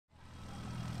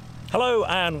Hello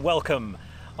and welcome.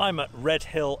 I'm at Red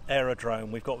Hill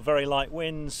Aerodrome. We've got very light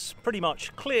winds, pretty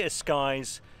much clear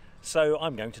skies, so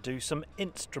I'm going to do some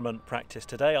instrument practice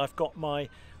today. I've got my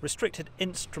restricted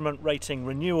instrument rating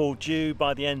renewal due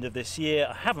by the end of this year.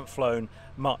 I haven't flown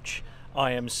much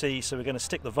IMC, so we're going to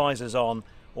stick the visors on,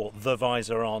 or the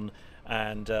visor on,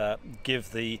 and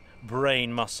give the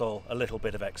brain muscle a little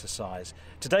bit of exercise.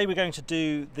 Today we're going to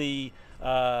do the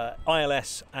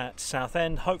ILS at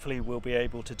Southend. Hopefully we'll be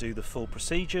able to do the full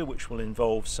procedure, which will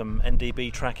involve some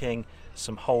NDB tracking,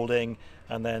 some holding,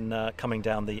 and then coming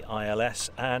down the ILS.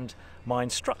 And my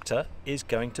instructor is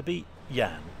going to be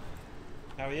Jan.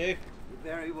 How are you?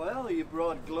 Very well. You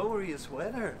brought glorious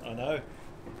weather. I know.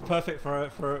 Perfect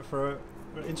for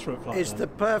an instrument flight. It's the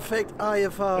perfect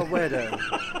IFR weather.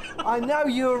 I know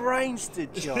you arranged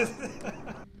it, John.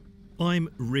 I'm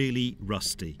really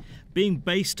rusty. Being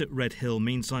based at Red Hill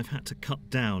means I've had to cut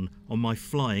down on my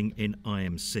flying in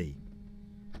IMC.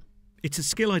 It's a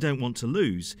skill I don't want to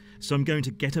lose, so I'm going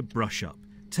to get a brush up,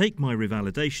 take my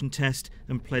revalidation test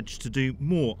and pledge to do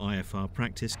more IFR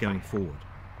practice going forward.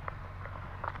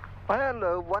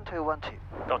 Hello,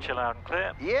 1212. Got you loud and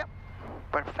clear? Yep,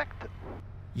 perfect.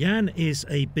 Jan is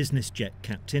a business jet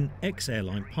captain,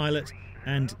 ex-airline pilot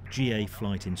and GA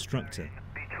flight instructor.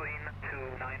 Between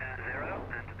 290 and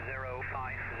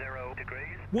 050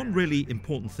 degrees. One really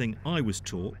important thing I was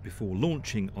taught before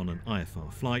launching on an IFR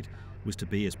flight was to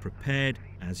be as prepared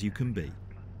as you can be.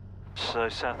 So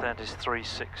Southend is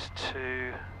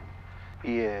 362.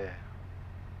 Yeah,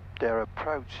 their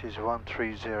approach is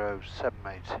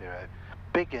 130780.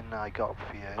 Biggin I got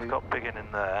for you. I've got Biggin in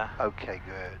there. Okay,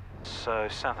 good. So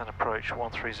Southend approach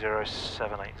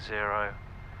 130780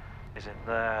 is in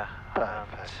there.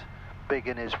 Perfect.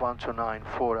 Biggin is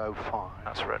 129405.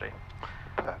 That's ready.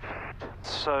 Perfect.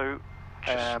 So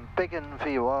Biggin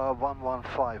VOR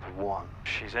 1151.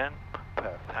 she's in.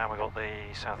 Perfect. And we got the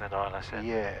Southend ILS in.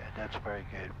 Yeah, that's very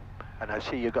good. And I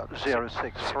see you got the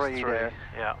 063 there.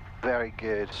 Yeah. Very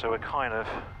good. So we're kind of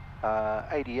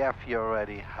ADF you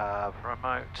already have.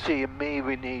 remote, CME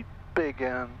we need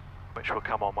Biggin. which will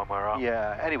come on when we're up.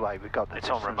 Yeah, anyway, we got the It's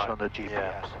on distance remote. on the GPS.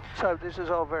 Yeah. So this is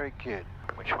all very good.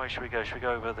 Which way should we go? Should we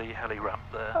go over the heli ramp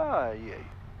there? Yeah.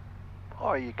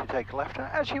 Or you can take a left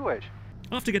hand, as you wish.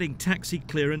 After getting taxi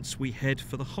clearance, we head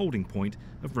for the holding point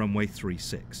of runway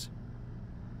 36.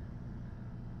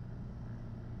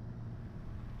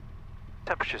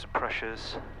 Temperatures and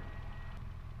pressures.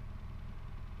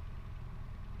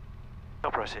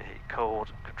 Operator heat,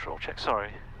 cold, control check. Sorry.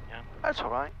 Yeah. That's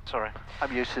all right. Sorry.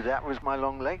 I'm used to that with my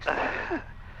long legs.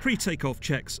 Pre-takeoff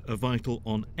checks are vital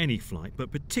on any flight,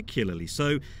 but particularly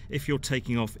so if you're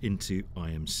taking off into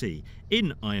IMC.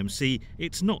 In IMC,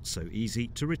 it's not so easy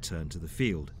to return to the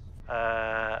field.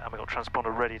 And we've got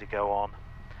transponder ready to go on.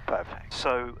 Perfect.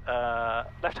 So,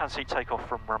 left-hand seat takeoff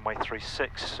from runway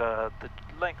 36. The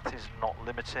length is not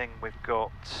limiting. We've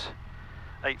got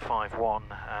 851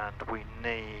 and we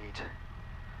need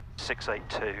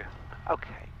 682.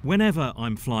 Okay. Whenever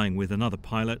I'm flying with another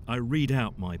pilot, I read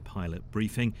out my pilot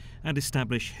briefing and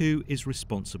establish who is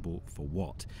responsible for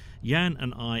what. Jan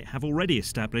and I have already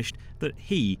established that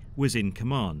he was in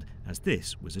command, as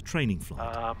this was a training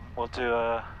flight. We'll do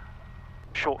a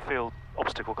short field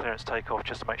obstacle clearance takeoff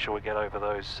just to make sure we get over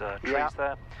those trees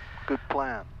there. Good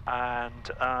plan.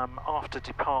 And after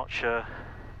departure,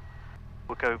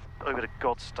 we'll go over to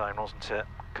Godstone, wasn't it?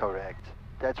 Correct.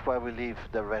 That's why we leave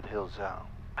the Red Hill zone.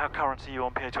 How current are you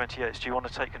on PA-28s? Do you want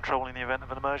to take control in the event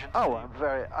of an emergency? Oh,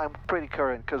 I'm pretty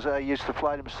current because I used to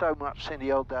fly them so much in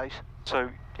the old days. So,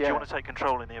 do you want to take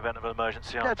control in the event of an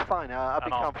emergency? That's fine. I'll be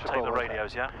comfortable. Take the with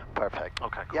radios, that. yeah? Perfect.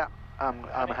 Okay. Cool. Yeah,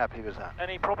 I'm happy with that.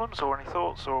 Any problems or any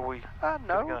thoughts, or are we?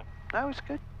 No, it's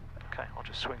good. Okay, I'll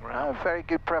just swing around. Very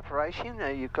good preparation.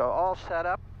 You've got all set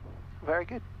up. Very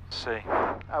good. Let's see.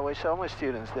 I wish all my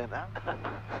students did that.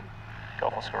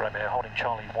 Golf Oscar Romeo, holding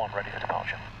Charlie 1, ready for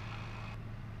departure.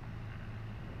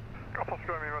 Golf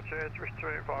Oscar Romeo, Roger. Wish to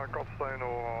route via Godstone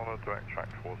or on a direct track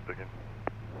towards Biggin.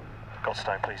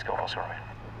 Godstone, please, Golf Oscar Romeo.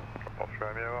 Golf Oscar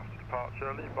Romeo, after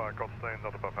departure, leave via Godstone,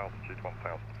 not above altitude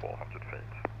 1,400 feet.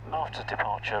 After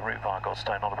departure, route via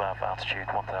Godstone, not above altitude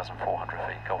 1,400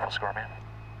 feet. Golf Oscar Romeo.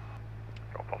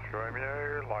 Golf Oscar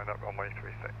Romeo, line up runway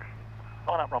 36.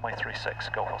 Line up runway 36,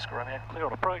 Golf Oscar Romeo. Clear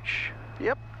on approach.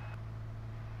 Yep.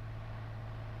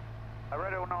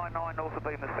 Red Hill 99 north of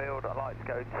Beamer Field, I'd like to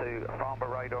go to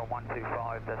Farnborough radar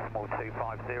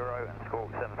 125.250 and squawk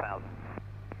 7000.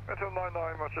 Red Hill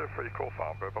 99, Roger, free call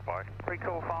Farnborough, bye-bye. Free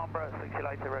call Farnborough, see you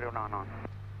later, Red Hill 99.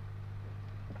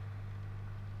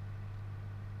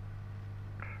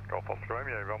 Golf Oscar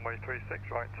Romeo, runway 36,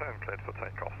 right turn, cleared for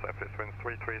takeoff. Surface winds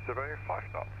 330, 5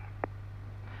 knots.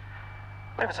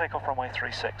 Clear for takeoff runway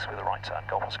 36 with a right turn,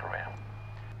 Golf Oscar Romeo.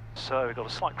 So we've got a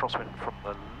slight crosswind from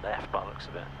the left by the looks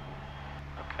of it.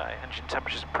 Okay, engine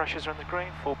temperatures and pressures are in the green,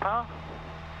 full power.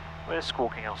 We're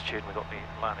squawking altitude and we've got the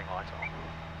landing light on.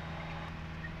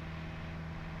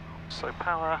 So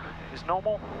power is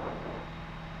normal.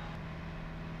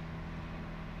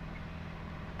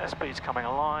 Airspeed's coming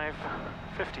alive,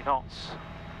 50 knots.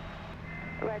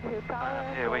 Red Hill Tower,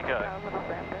 And here we go.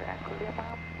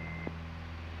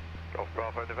 Golf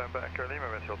Bravo November Echo Lima,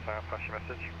 Red Hill Tower, pass your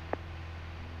message.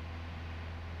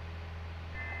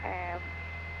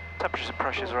 Temperatures and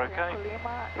pressures are okay.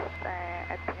 Lima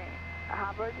at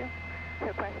Harvard,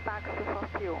 request taxi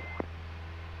for fuel.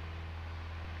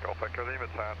 Golf Echo Lima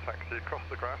Tower, taxi across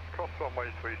the grass, cross runway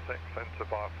 36, enter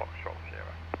via Foxtrot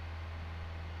Sierra.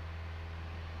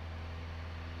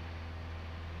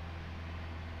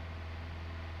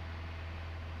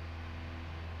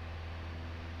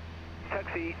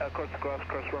 Taxi across the grass,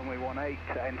 cross runway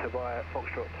 18, enter via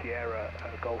Foxtrot Sierra,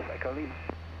 Golf Echo Lima.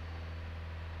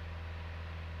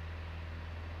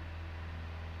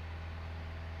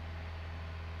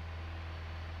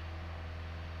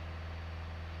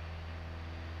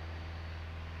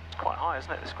 Quite high,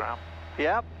 isn't it, this ground?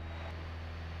 Yep.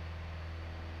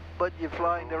 But you're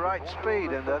flying the right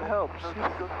speed and that helps.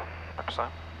 Hope so.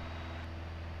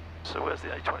 So where's the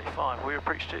A25? Have we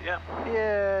approached it yet?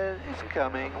 Yeah, it's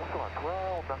coming.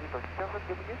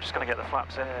 Just going to get the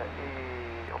flaps in.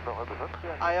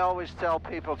 I always tell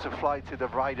people to fly to the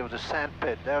right of the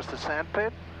sandpit. There's the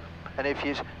sandpit. And if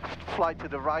you fly to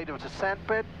the right of the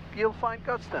sandpit, you'll find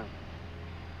Godstone.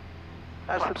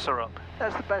 Flaps are up.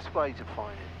 That's the best way to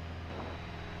find it.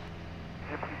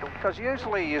 Because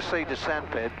usually you see the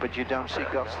sandpit, but you don't see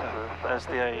Godstone. There's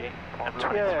the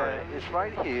AM23. Yeah, it's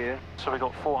right here. So we've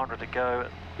got 400 to go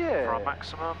Yeah. for our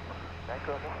maximum.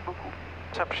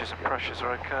 Temperatures and pressures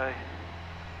are okay.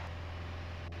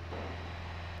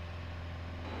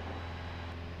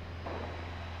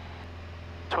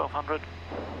 $1,200.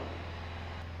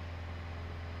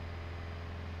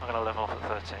 I'm going to level off at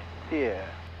 13. Yeah.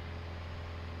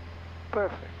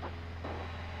 Perfect.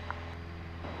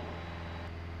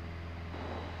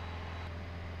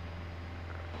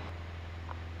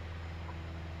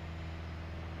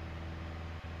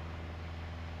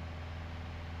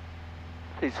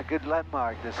 It's a good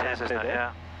landmark, this It is, isn't it?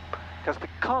 Yeah. Because the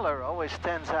color always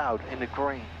stands out in the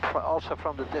green, also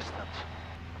from the distance.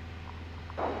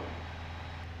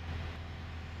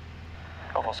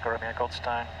 Golf Oscar Romeo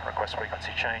Godstone, request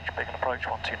frequency change, big and approach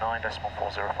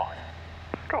 129.405.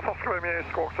 Golf Oscar Romeo,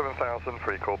 squawk 7000,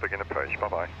 free call, begin approach, bye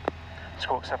bye.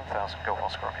 Squawk 7000, Golf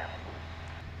Oscar Romeo.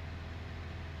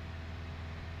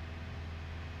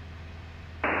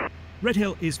 Red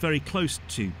Hill is very close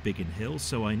to Biggin Hill,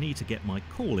 so I need to get my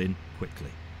call in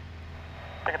quickly.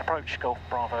 Big and approach, Golf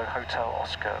Bravo Hotel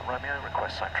Oscar Romeo,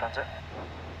 request site transit.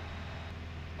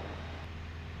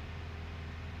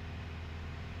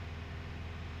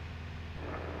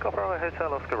 Golf Bravo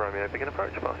Hotel Oscar Romeo, begin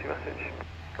approach, pass your message.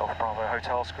 Golf Bravo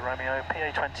Hotel Oscar Romeo,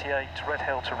 PA28, Red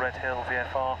Hill to Red Hill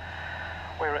VFR.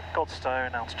 We're at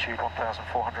Godstone, altitude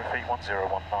 1,400 feet,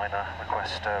 1019er,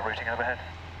 request routing overhead.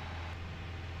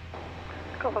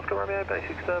 Golf Oscar Romeo,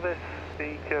 basic service,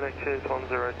 the QNH is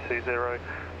 1020,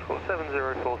 squawk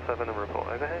 7047 and report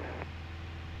overhead.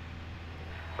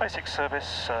 Basic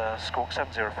service, squawk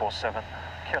 7047,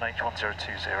 QNH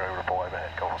 1020, report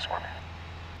overhead, Golf Oscar Romeo.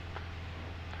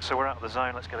 So we're out of the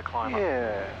zone, let's get a climb up.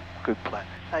 Yeah, good plan.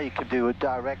 Now you can do a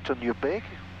direct on your big.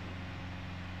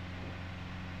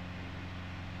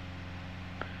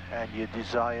 And your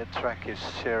desired track is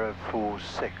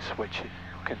 046, which you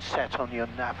can set on your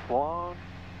nav1.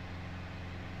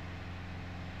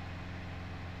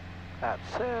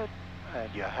 That's it.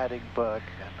 And your heading back,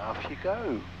 and off you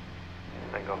go.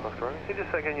 Thank Golf Oscar Romeo. Can you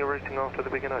just say again your routing after the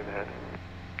begin overhead?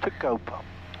 To GoPro.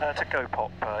 To GoPro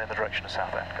in the direction of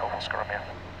South End, Golf Oscar Romeo.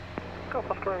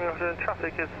 Golf Oscar Romeo,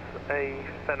 traffic is a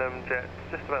Phenom jet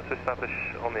just about to establish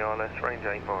on the ILS, range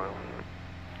 8 miles.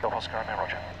 Golf Oscar Romeo,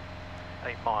 roger.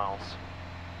 8 miles.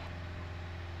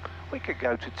 We could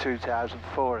go to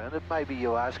 2,400, maybe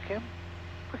you ask him.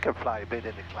 We can fly a bit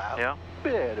in the cloud. Yeah?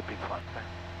 Yeah, it'd be fun.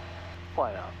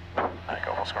 Why not?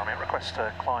 Golf Oscar Romeo, request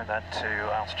climb then to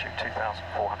altitude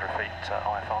 2,400 feet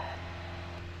IFR.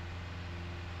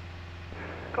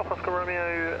 Golf Oscar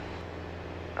Romeo,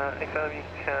 confirm you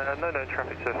can, no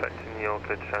traffic to affecting your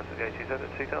clear to transit the ATZ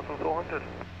at 2,400.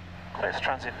 Clear to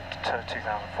transit to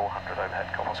 2,400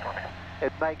 overhead, Golf Oscar Romeo.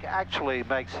 It actually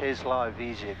makes his life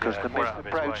easier because Yeah, the we're out of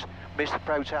missed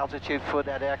approach altitude for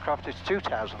that aircraft is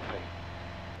 2,000 feet.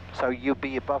 So you'll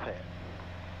be above it.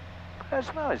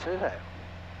 That's nice, isn't it?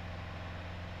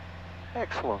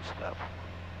 Excellent stuff.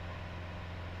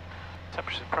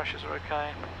 Temperatures and pressures are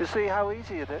okay. You see how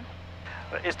easy it is?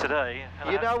 It is today.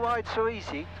 You know why it's so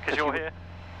easy? Because you're here?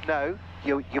 No,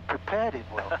 you prepared it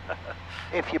well.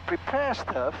 If you prepare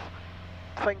stuff,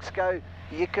 things go,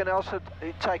 you can also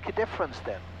take a difference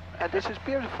then. And this is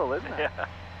beautiful, isn't it? Yeah.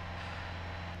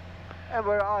 And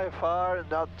we're IFR,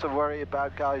 not to worry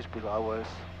about guys below us.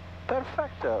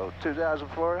 Perfecto,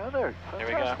 2,400. Here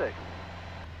we go. Fantastic.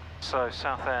 So,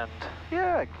 south end.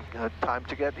 Yeah, time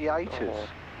to get the 80s.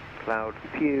 Cloud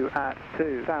view at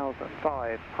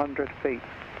 2,500 feet.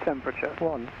 Temperature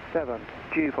 17.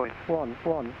 Dew point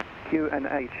 11.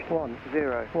 QNH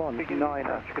 1019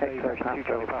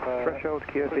 hectopascals. Threshold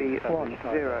QFE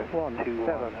 1017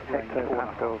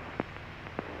 hectopascals.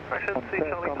 Action C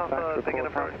Charlie Papa, begin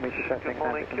approach. Good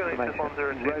morning, QNH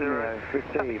 1020.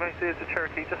 Traffic message to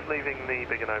Cherokee, just leaving the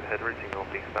big and overhead, routing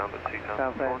northeast bound at 2,000.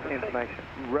 Southend information.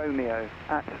 Romeo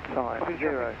at time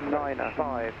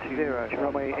 0950.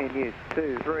 Runway in use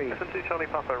 23. Listen to Charlie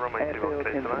Papa, runway 2 Airfield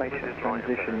information.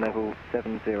 Transition level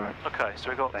 70. Okay, so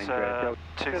we've got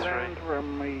 2-3.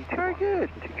 Runway Very good.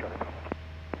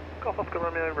 Golf Oscar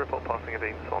Romeo, report passing of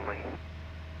Eames on me.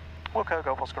 Okay,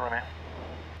 Golf Oscar Romeo.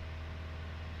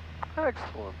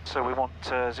 Excellent. So we want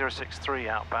 063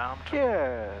 outbound.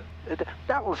 Yeah,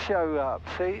 that will show up.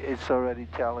 See, it's already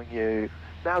telling you.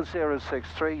 Now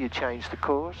 063, you change the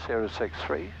course,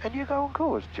 063, and you go on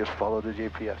course. Just follow the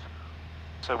GPS.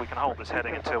 So we can hold this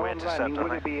heading until we intercept. Will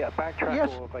it be a backtrack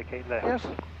Yes. or vacate left? Yes,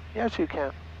 yes, you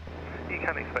can. You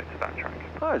can expect a backtrack.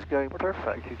 Oh, it's going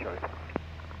perfect.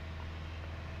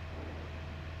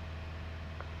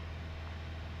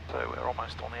 So we're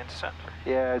almost on the intercept.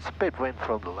 Yeah, it's a bit wind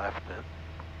from the left then.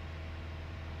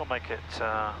 We'll make it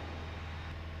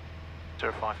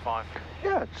 055.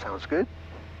 Yeah, it sounds good.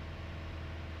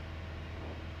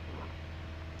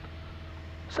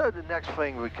 So the next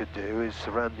thing we could do is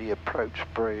run the approach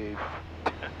brief.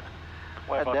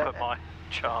 Where have And I put my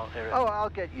chart here? Oh, I'll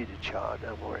get you the chart,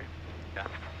 don't worry. Yeah.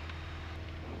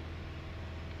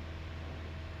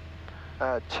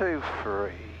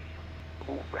 2-3.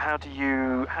 How do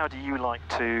you like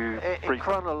to In brief?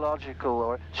 chronological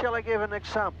order. Shall I give an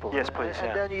example? Yes, please, And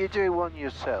yeah. then you do one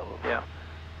yourself. Yeah.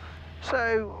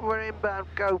 So we're inbound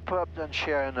GoPro, then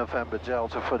Sierra November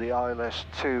Delta for the ILS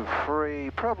 23.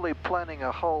 Probably planning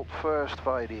a halt first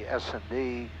via the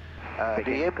S&D.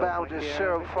 The inbound is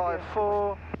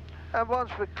 054. And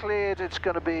once we're cleared, it's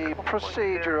going to be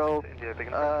procedural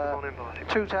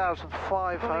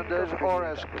 2,500 or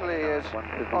as cleared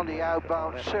on the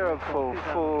outbound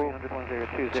 044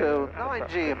 to 9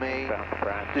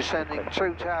 GME, descending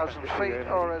 2,000 feet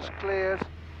or as cleared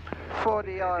for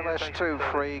the ILS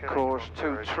 23 course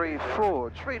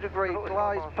 234. 3-degree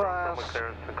glide path,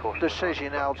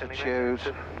 decision altitude.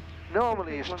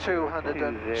 Normally it's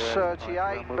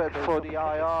 238, but for the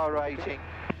IR rating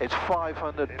it's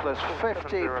 500 plus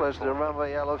 50 plus the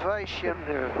runway elevation,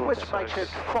 which makes it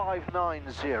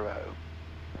 590.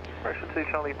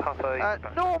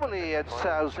 Normally at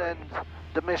Southend,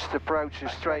 the missed approach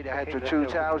is straight ahead to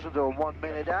 2000 or 1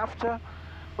 minute after,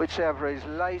 whichever is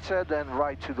later, then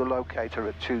right to the locator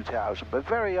at 2000. But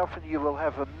very often you will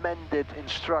have amended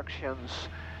instructions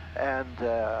and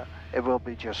it will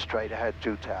be just straight ahead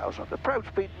 2000. Approach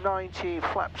speed 90,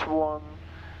 flaps 1.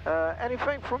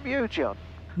 Anything from you, John?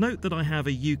 Note that I have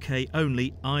a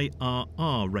UK-only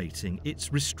IRR rating.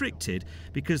 It's restricted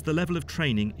because the level of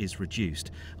training is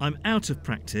reduced. I'm out of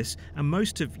practice and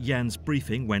most of Jan's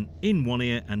briefing went in one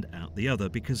ear and out the other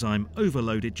because I'm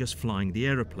overloaded just flying the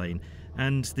aeroplane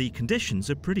and the conditions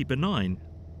are pretty benign.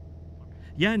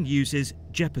 Jan uses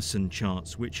Jeppesen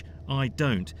charts, which I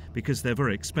don't because they're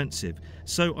very expensive,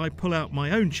 so I pull out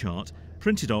my own chart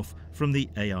printed off from the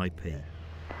AIP.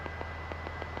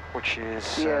 Which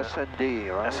is the S&D,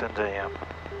 right? S&D, yeah.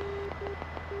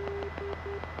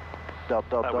 Dub,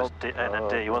 dub, That was N and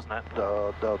D, wasn't it?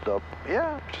 Dub, dub, dub.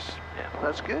 Yeah, Yeah.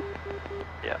 that's good.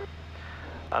 Yeah.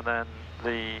 And then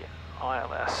the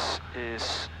ILS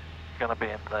is going to be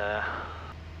in there.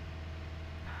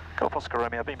 Golf Oscar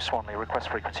Romeo, beam Swanley, request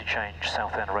frequency change,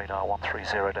 south end radar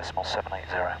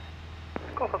 130.780.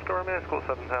 Golf Oscar Romeo, squawk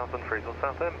 7000, freeze on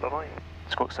south end, bye-bye.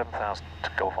 Squawk 7000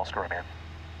 to Golf Oscar Romeo.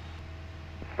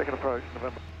 Second approach,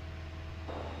 November.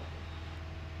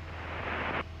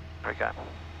 There we go.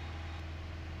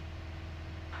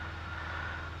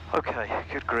 Okay,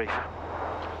 good grief.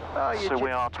 So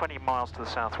we are 20 miles to the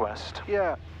southwest.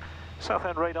 Yeah. South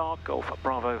end radar, Golf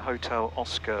Bravo Hotel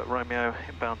Oscar Romeo,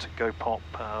 inbound to GoPop.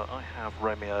 I have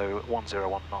Romeo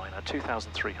 1019 at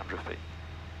 2,300 feet.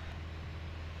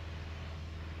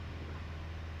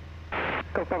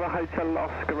 Golf Bravo Hotel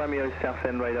Oscar Romeo South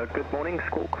End radar. Good morning,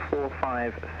 squawk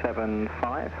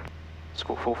 4575.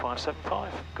 Squawk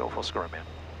 4575, Golf Oscar Romeo.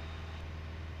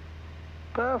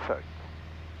 Perfect.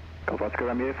 Golf Oscar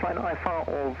Romeo, flying IFR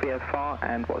or VFR,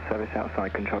 and what service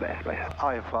outside controlled airspace?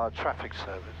 IFR traffic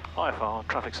service. IFR,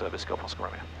 traffic service, Golf Oscar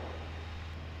Romeo.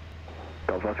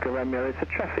 Golf Oscar Romeo, it's a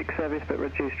traffic service but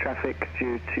reduced traffic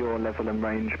due to your level and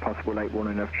range, possible late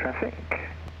warning of traffic.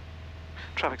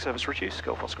 Traffic service reduced,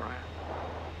 Golf Oscar Romeo.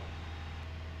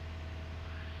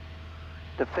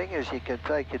 The thing is, you can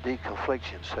take a deconfliction Golf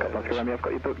Oscar service. Romeo, I've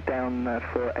got you booked down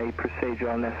for a procedure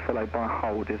ILS followed by a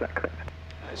hold, is that correct?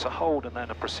 It's a hold and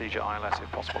then a procedure ILS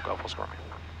if possible, Golf Oscar Romeo.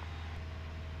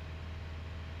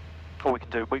 Or we can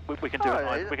do we can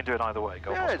do it either way,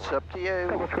 Golf Yeah, Oscar it's Romeo. up to you.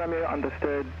 Golf Oscar Romeo,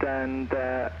 understood, and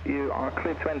you are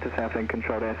cleared to enter South End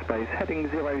controlled airspace, heading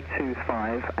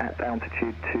 025 at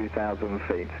altitude 2,000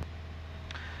 feet.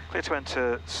 Clear to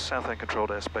enter South End controlled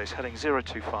airspace, heading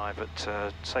 025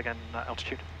 at, say again,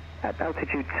 altitude? At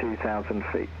altitude 2,000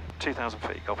 feet. 2,000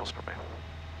 feet, Golf Oscar Romeo.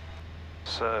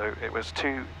 So it was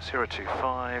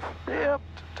 2025 Yep.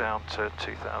 down to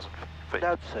 2,000 feet.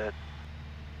 That's it.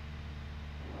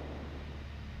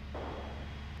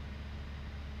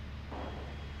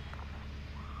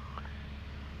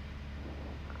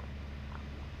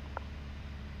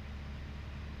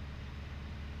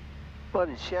 What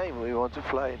a shame we want to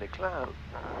fly in a cloud.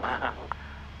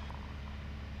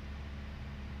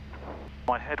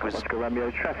 My head was... Oscar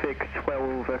Romeo, traffic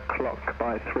 12 o'clock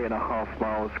by 3.5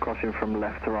 miles, crossing from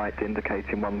left to right,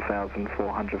 indicating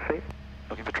 1,400 feet.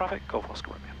 Looking for traffic, Golf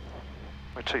Oscar Romeo.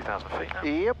 We're 2,000 feet now.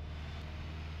 Yep.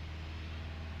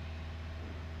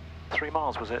 3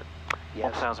 miles was it?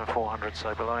 Yes. 1,400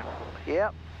 so below.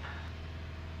 Yep.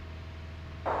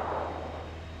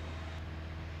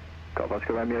 Golf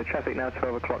Oscar Romeo, traffic now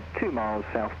 12 o'clock, 2 miles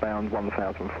southbound,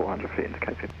 1,400 feet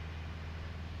indicated.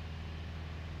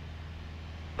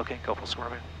 Looking, Golf Oscar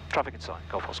Romeo. Traffic inside,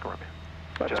 Golf Oscar Romeo.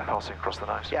 Roger. Just passing across the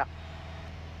nose. Yeah.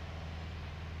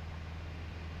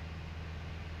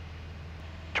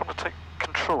 Do you want to take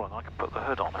control and I can put the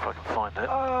hood on if I can find it?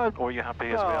 Or are you happy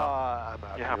as we are? I'm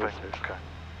happy. You're happy? with this. Okay.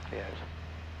 Yes.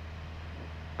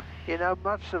 You know,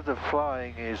 much of the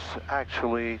flying is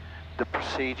actually the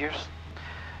procedures.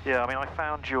 Yeah, I mean, I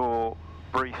found your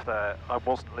brief there. I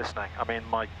wasn't listening. I mean,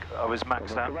 I was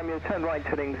maxed Oscar out. Romeo, turn right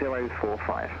heading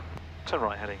 045. Turn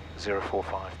right heading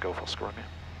 045, Golf Oscar Romeo.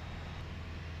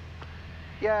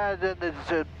 Yeah, then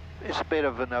it's a bit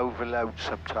of an overload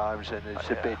sometimes, and it's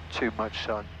a bit too much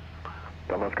sun.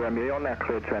 Golf Oscar Romeo, you're now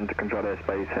cleared to enter controlled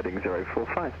airspace, heading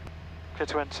 045. Clear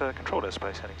to enter controlled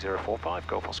airspace, heading 045,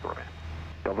 Golf Oscar Romeo.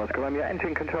 Golf Oscar Romeo,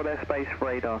 entering controlled airspace,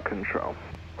 radar control.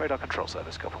 Radar control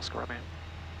service, Golf Oscar Romeo.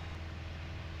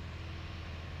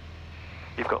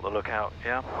 You've got the lookout,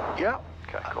 yeah? Yeah.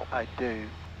 Okay, cool. I do.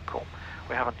 Cool.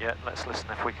 We haven't yet. Let's listen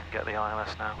if we can get the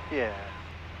ILS now. Yeah.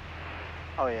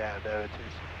 Oh yeah, there it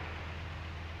is.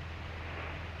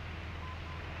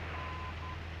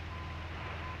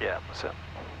 Yeah, that's it.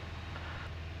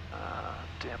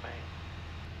 Dear me.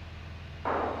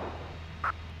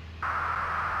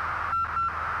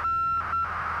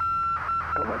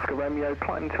 Golf Oscar Romeo,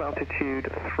 climb to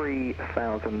altitude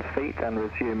 3,000 feet and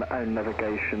resume own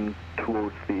navigation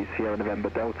towards the Sierra November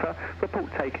Delta.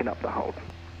 Report taking up the hold.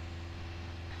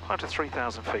 Climb to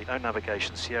 3,000 feet, no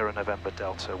navigation, Sierra November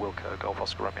Delta, Wilco, Golf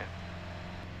Oscar Romeo.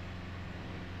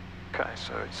 Okay,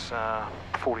 so it's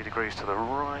 40 degrees to the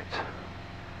right.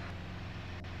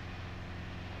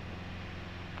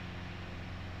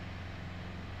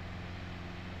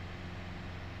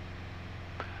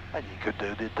 And you could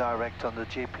do the direct on the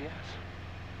GPS.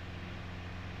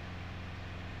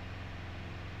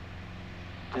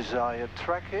 Desired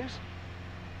track is?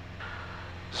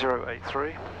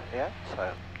 083 Yeah,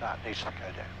 so that needs to go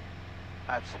down.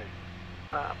 That's it.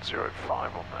 and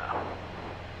 05 on there.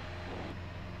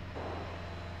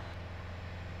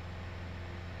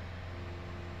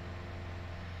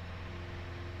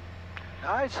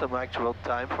 Nice, some actual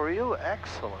time for you.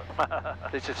 Excellent.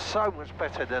 This is so much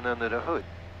better than under the hood.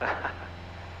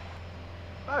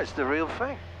 Oh, it's the real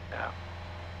thing. Yeah.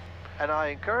 And I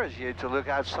encourage you to look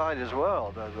outside as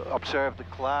well. Observe the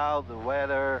cloud, the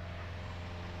weather.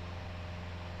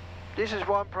 This is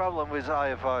one problem with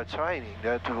IFR training,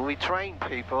 that we train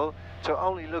people to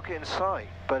only look inside.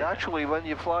 But actually, when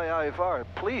you fly IFR,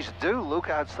 please do look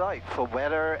outside for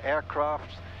weather,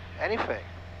 aircraft, anything.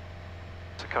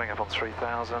 So coming up on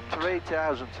 3,000.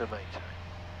 3,000 to meter.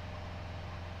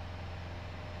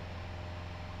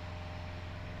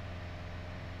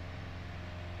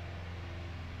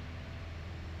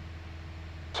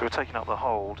 So we're taking up the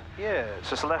hold. Yes.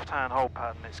 So it's a left-hand hold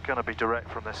pattern. It's going to be direct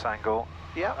from this angle.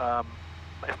 Yeah.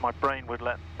 If my brain would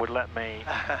let me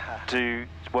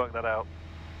work that out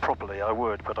properly, I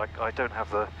would, but I don't have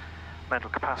the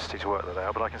mental capacity to work that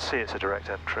out, but I can see it's a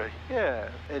direct entry. Yeah,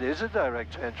 it is a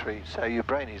direct entry, so your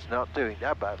brain is not doing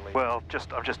that badly. Well,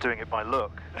 I'm just doing it by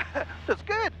look. That's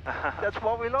good. That's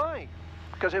what we like,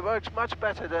 because it works much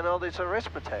better than all this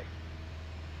arithmetic.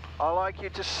 I like you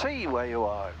to see where you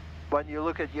are when you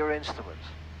look at your instruments.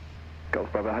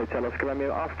 Golf Bravo Hotel Oscar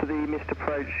Romeo, after the missed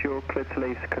approach, you're clear to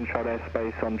leave controlled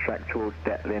airspace on track towards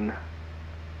Detlin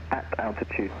at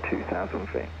altitude 2,000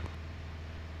 feet.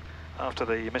 After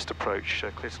the missed approach,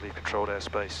 clear to leave controlled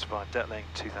airspace via Detling,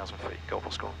 2,000 feet, Golf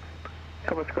Oscar Romeo.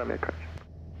 Golf Oscar Romeo, correct.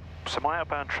 So my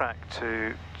outbound track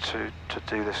to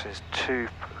do this is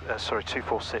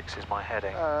 246 is my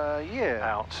heading. Yeah.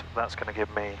 Out. That's going to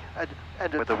give me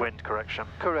and with the wind correction.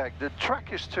 Correct. The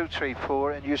track is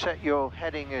 234, and you set your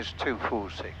heading is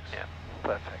 246. Yeah.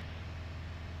 Perfect.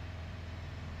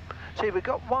 See, we've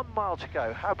got 1 mile to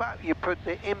go. How about you put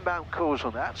the inbound course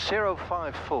on that,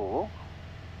 054.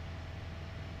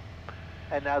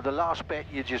 And now the last bit,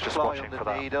 you just fly on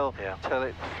the needle till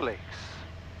it flicks.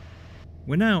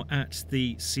 We're now at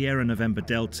the Sierra November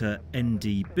Delta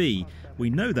NDB. We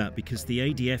know that because the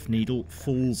ADF needle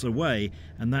falls away,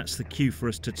 and that's the cue for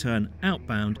us to turn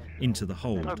outbound into the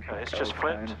hold. Okay, it's just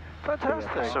flipped.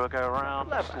 Fantastic. So we'll go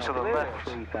around to the left,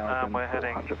 and we're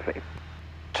heading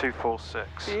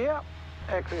 246. Yeah,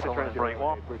 excellent. Break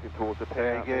 1.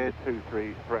 Very good.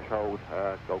 2-3 threshold,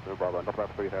 Golf Bravo, not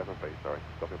about 3,000 feet, sorry,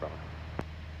 Golf Bravo.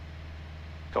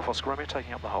 Golf Oscar Romeo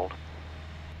taking up the hold.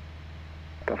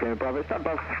 Golf Bravo, it's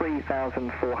above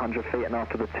 3,400 feet, and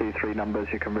after the 2-3 numbers,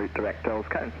 you can route direct Dells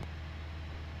Cone.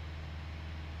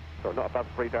 So not above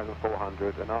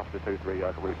 3,400, and after 2-3,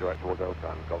 I can route direct towards Dells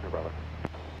Cone, Golf Bravo.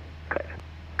 Correct.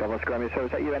 Golf Oscar Romeo, so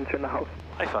is that you entering the hold?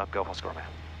 A5, Golf Oscar Romeo.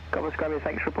 Golf Oscar Romeo,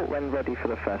 thanks. Report when ready for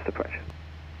the first approach.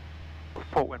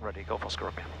 Report when ready, Golf Oscar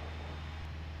Romeo.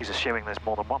 He's assuming there's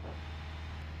more than one.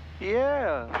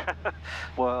 Yeah.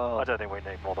 Well, I don't think we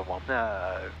need more than one.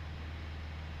 No.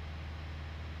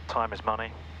 Time is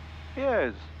money.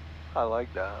 Yes, I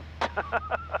like that.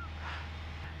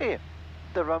 Here,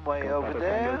 the runway over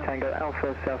there. Tango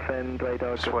Alpha, south end,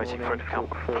 radar. Just waiting for it to come.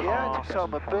 Yeah, to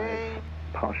come a beam.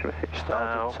 Partial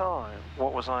Start time.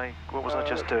 What was I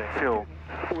just doing? Fuel.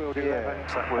 Yeah.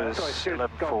 So that was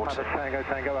 11:40.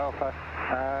 Tango Alpha,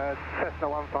 Cessna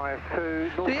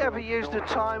 152. Do you ever use the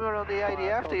timer on the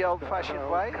ADF the old-fashioned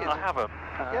way? I haven't.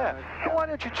 Yeah. Well, why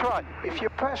don't you try? If you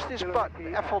press this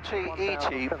button, FLT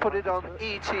ET, put it on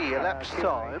ET, elapsed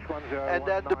time, and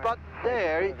then the button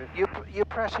there, you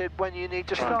press it when you need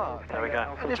to start. There we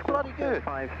go. And it's bloody good.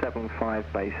 575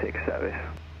 basic service.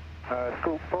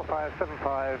 School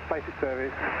 4575, basic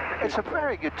service. It's a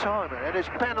very good timer, and it's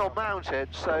panel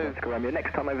mounted, so...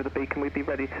 Next time over the beacon, we'd be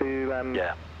ready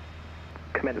to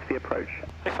commence the approach.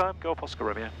 A5, Golf Oscar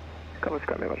Romeo. Golf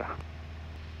Oscar Romeo, roger.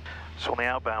 So on the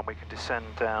outbound, we can descend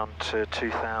down to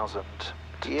 2,000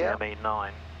 to DME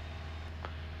 9.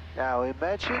 Now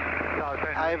imagine,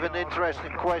 I have an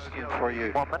interesting question for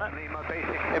you. 1 minute.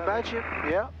 Imagine,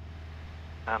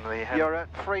 And the you're at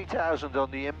 3,000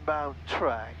 on the inbound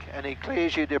track, and he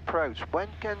clears you the approach. When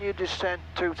can you descend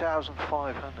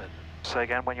 2,500? Say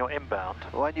again, when you're inbound?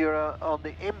 When you're on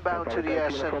the inbound to the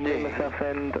S&D,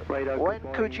 when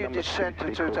could you descend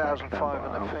to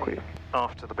 2,500 feet?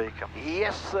 After the beacon.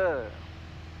 Yes, sir.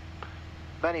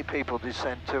 Many people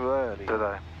descend too early. Do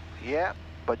they? Yeah,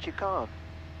 but you can't.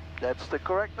 That's the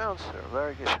correct answer.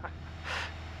 Very good.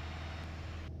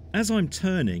 As I'm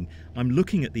turning, I'm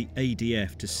looking at the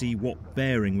ADF to see what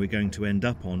bearing we're going to end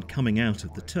up on coming out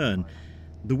of the turn.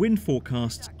 The wind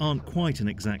forecasts aren't quite an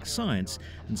exact science,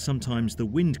 and sometimes the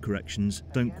wind corrections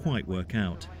don't quite work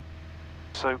out.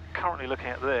 So currently looking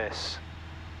at this,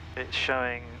 it's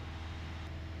showing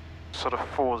sort of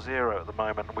 4-0 at the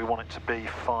moment. We want it to be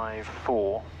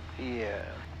 5-4. Yeah.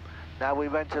 Now we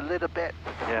went a little bit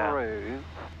through.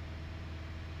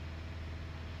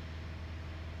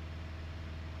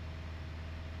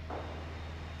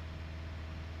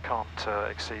 Can't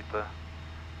exceed the...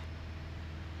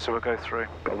 So we'll go through.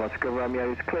 Golf Oscar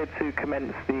Romeo is cleared to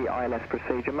commence the ILS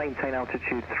procedure. Maintain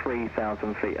altitude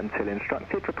 3,000 feet until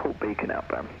instructed. Report beacon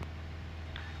outbound.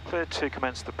 Cleared to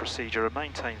commence the procedure and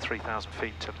maintain 3,000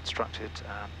 feet till instructed,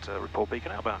 and report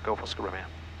beacon outbound. Golf Oscar Romeo.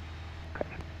 Okay.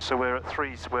 So we're at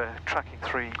we're tracking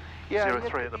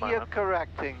 303 at the moment. You're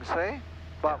correcting, see?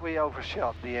 But we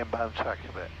overshot the inbound track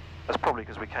a bit. That's probably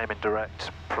because we came in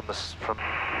direct from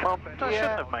well, that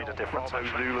shouldn't have made a difference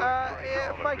actually.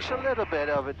 It makes a little bit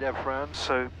of a difference.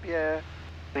 So yeah,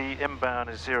 The inbound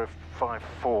is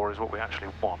 054 is what we actually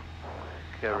want.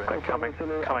 We're coming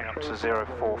up to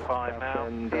 045 now.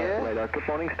 Yeah. Radar, good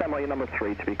morning, stand by your number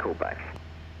 3 to be called back.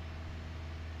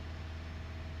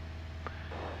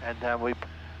 And then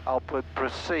I'll put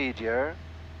procedure,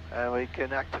 and we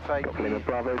can activate the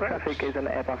Bravo, traffic is an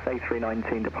Airbus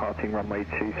A319 departing runway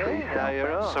 23.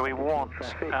 So we want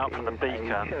out from the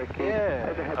beacon.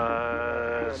 Yeah.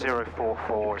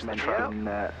 044 is the train.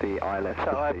 The ILS.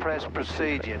 So I press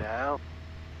procedure now.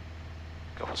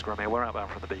 Golf Oscar Romeo, we're outbound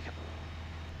from the beacon.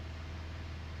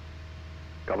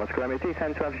 Golf Oscar Romeo,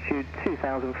 descend to altitude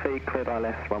 2,000 feet, cleared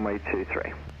ILS, runway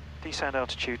 23. Descend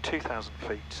altitude 2,000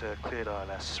 feet, cleared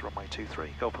ILS, runway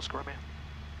 23. Golf Oscar Romeo.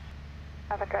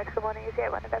 Good morning, is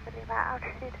 1 November Lima,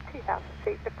 altitude 2,000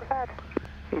 feet, if preferred.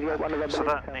 So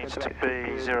that needs to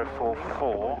be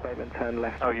 044.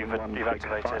 Oh, you've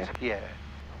activated. Yeah.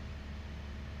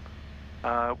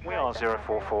 We are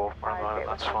 044 at the moment,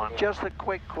 that's fine. Just a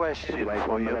quick question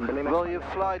for you. Will you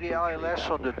fly the ILS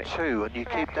on the 2 and you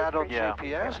keep that on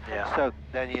GPS? Yeah. So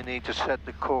then you need to set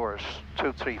the course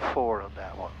 234 on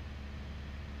that one.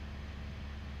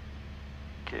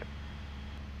 Thank you.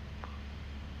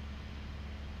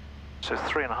 So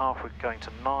 3.5, we're going to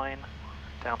 9,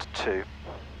 down to 2.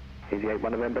 Easy 1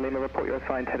 November Lima, report your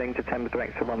assigned heading to Thames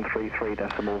Director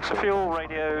 133.4. So fuel,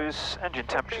 radios, engine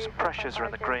temperatures and pressures are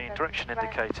in the green, direction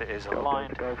indicator is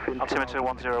aligned, altimeter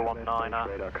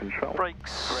 1019er,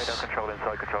 brakes, radar control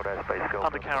inside controlled airspace,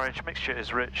 undercarriage, mixture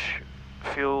is rich,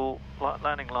 fuel,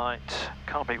 landing light,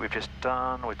 car beat we've just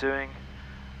done, we're doing,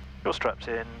 fuel strapped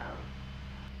in,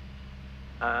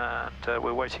 and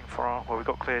we're waiting for well, we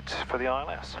got cleared for the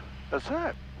ILS. That's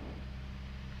it.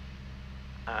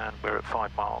 And we're at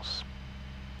 5 miles.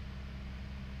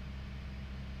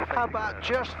 How about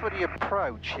just for the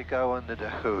approach, you go under the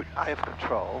hood? I have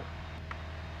control.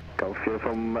 Golf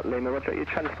from Lima, roger, your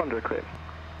transponder equipped.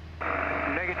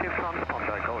 Negative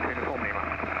transponder, Golf Uniform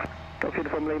Lima. Golf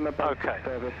from Lima, basic Okay.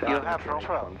 service. You have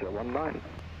control. 1019.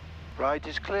 Right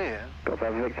is clear. Golf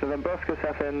Victor, then Brosco,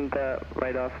 South End,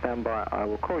 radar standby, I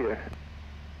will call you.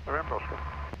 We're in Brosco.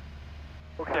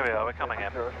 Here we are, we're coming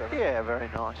in. Yeah, very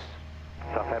nice.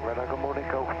 South End radar, good morning,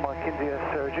 Golf Mike India,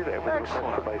 Sierra Juliet.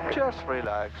 Excellent. Just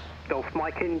relax. Golf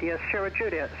Mike India, Sierra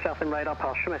Juliet, South End radar,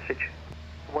 pass your message.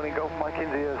 Good morning, Golf Mike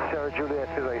India, Sierra Juliet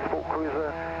is a sport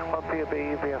cruiser, 1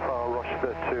 PB, VFR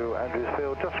Rochester to Andrews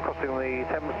Field, just crossing the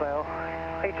Thames now,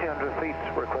 1,800 feet,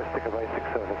 requesting a basic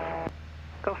service.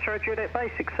 Golf Sierra Juliet,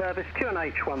 basic service,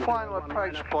 QNH 1. Final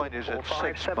approach point is at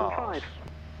 6 miles.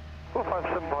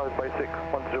 4575 basic,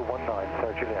 1019,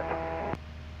 Sierra Juliet.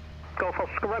 Golf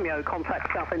Oscar Romeo,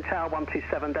 contact South End Tower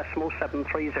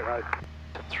 127.730.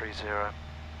 730.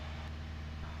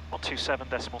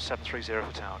 127.730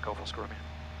 for tower, Golf Oscar Romeo.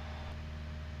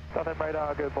 South End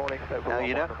radar, good morning. Now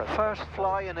you know, first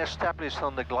fly and establish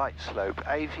on the glide slope.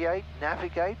 Aviate,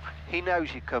 navigate, he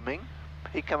knows you're coming,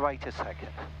 he can wait a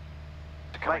second.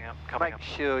 Make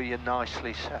sure you're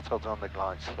nicely settled on the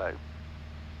glide slope.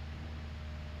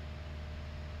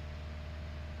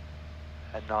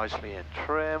 And nicely in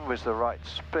trim with the right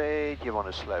speed. You want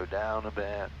to slow down a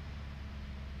bit.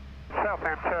 South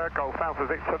End Golf Alpha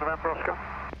Victor, November Oscar.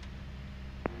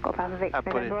 Golf Alpha Victor, And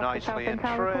put it nicely in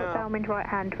trim. downwind right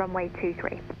hand, runway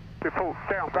 23. Report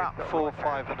down. About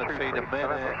 400-500 feet a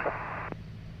minute.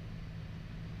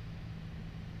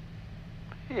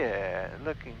 Yeah,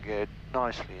 looking good.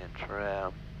 Nicely in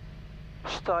trim.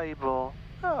 Stable.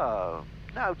 Oh,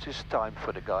 now it's time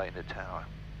for the guy in the tower.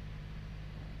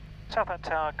 South End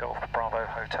Tower, Golf Bravo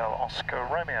Hotel Oscar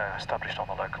Romeo, established on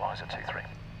the localizer 23.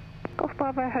 Golf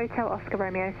Bravo Hotel Oscar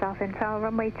Romeo, South End Tower,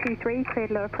 runway 23,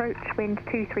 cleared low approach, wind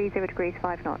 230 degrees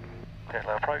 5 knots. Cleared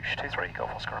low approach 23,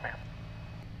 Golf Oscar Romeo.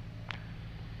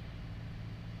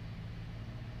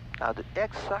 Now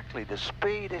exactly, the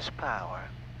speed is power.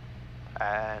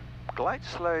 And glide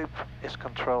slope is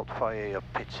controlled via your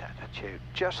pitch attitude.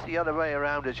 Just the other way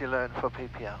around as you learn for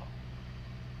PPL.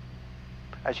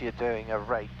 As you're doing a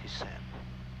rate descent.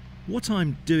 What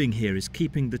I'm doing here is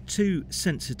keeping the two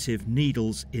sensitive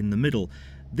needles in the middle.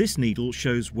 This needle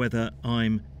shows whether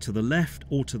I'm to the left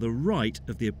or to the right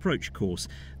of the approach course.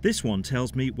 This one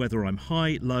tells me whether I'm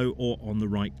high, low or on the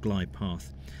right glide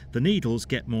path. The needles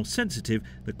get more sensitive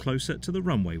the closer to the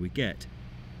runway we get.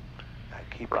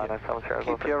 Keep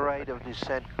your rate of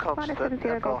descent constant and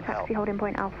will help. Taxi holding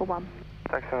point Alpha 1.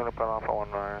 Taxi holding point Alpha 1,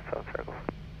 7 circles.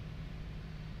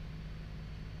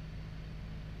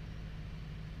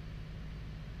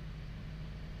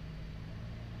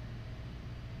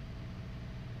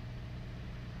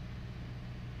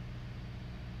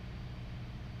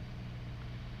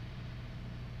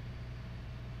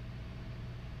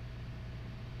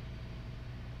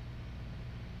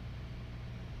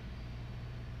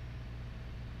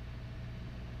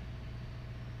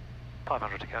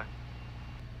 500 to go.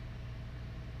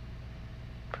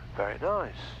 Very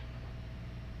nice.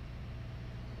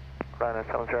 Rhino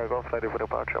 7 Sierra Golf, ready for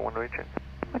departure, one reaching.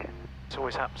 Roger. This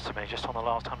always happens to me just on the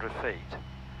last 100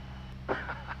 feet.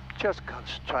 Just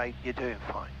concentrate, you're doing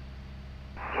fine.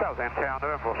 Southend Town,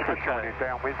 Okay.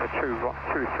 downwind for 23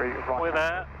 right. We're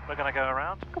there. We're going to go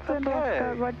around.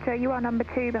 Okay. Roger, you are number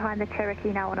 2 behind the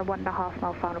Cherokee now on a 1.5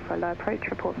 mile final for a low approach.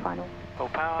 Report final. Full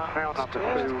power. Now number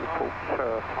 2, report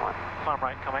fine. Climb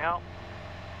rate coming up.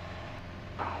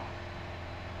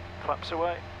 Flaps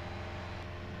away.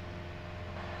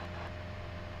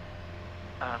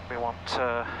 And we want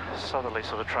southerly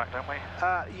sort of track, don't we?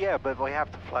 Yeah, but we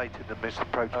have to fly to the missed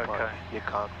approach point. Okay. You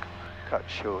can't cut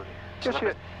short. So Just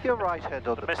your right hand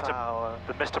on the missed power.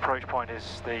 The missed approach point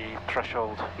is the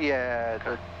threshold. Yeah,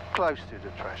 close to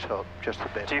the threshold, just a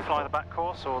bit. Do you fly the back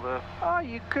course or the... Oh,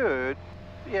 you could.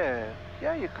 Yeah,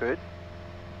 you could.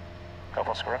 Golf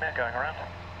Oscar Romeo going around.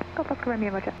 Golf Oscar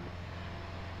Romeo, Roger.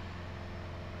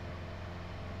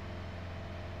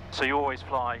 So you always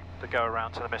fly the go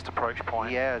around to the missed approach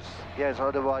point? Yes,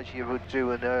 otherwise you would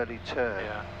do an early turn.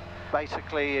 Yeah.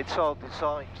 Basically, it's all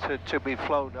designed to be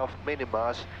flown off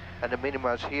minimas, and the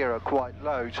minimas here are quite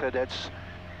low, so that's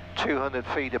 200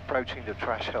 feet approaching the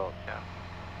threshold. Yeah.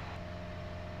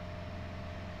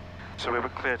 So we were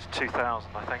clear to 2,000,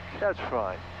 I think. That's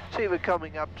right. See, we're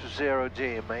coming up to 0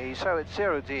 DME, so at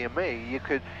 0 DME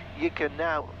you can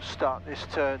now start this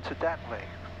turn to that length.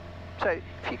 So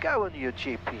if you go on your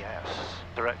GPS...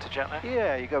 Direct to jet lag?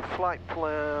 Yeah, you go flight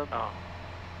plan, Oh.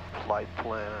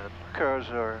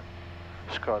 cursor,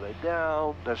 scroll it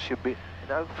down, there should be,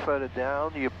 further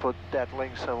down, you put that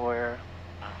link somewhere,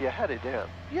 you head it in.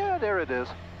 Yeah, there it is.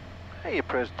 And you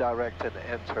press direct and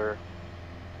enter.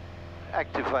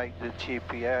 Activate the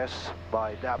GPS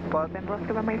by that button. November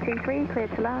Oscar runway 23,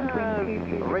 cleared to land, wind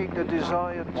 22. Rate the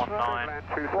desired track,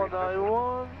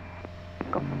 191.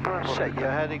 Set your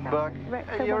heading back,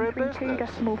 and you're in business.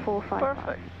 132.45.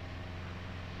 Perfect.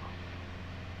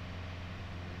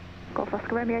 Golf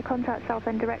Oscar Romeo, contact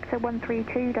Southend Director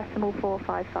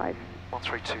 132.455.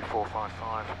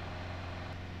 132.455.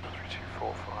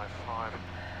 132.455.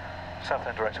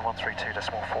 Southend Director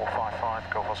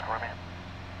 132.455. Golf Oscar Romeo.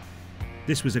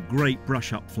 This was a great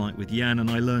brush-up flight with Jan, and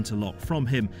I learnt a lot from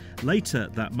him. Later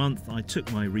that month, I took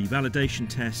my revalidation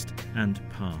test and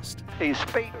passed. His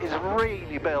speed is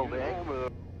really building.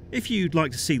 If you'd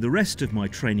like to see the rest of my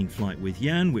training flight with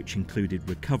Jan, which included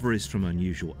recoveries from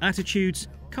unusual attitudes,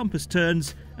 compass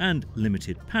turns and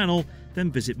limited panel,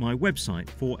 then visit my website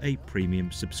for a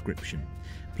premium subscription.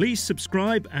 Please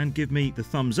subscribe and give me the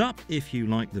thumbs up if you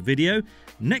like the video.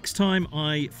 Next time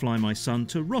I fly my son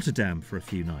to Rotterdam for a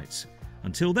few nights.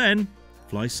 Until then,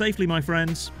 fly safely, my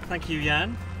friends. Thank you,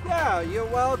 Jan. Yeah, you're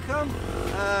welcome.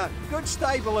 Good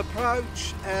stable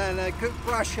approach and a good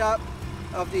brush up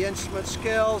of the instrument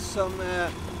skills, some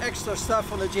extra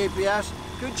stuff on the GPS.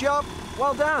 Good job,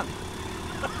 well done.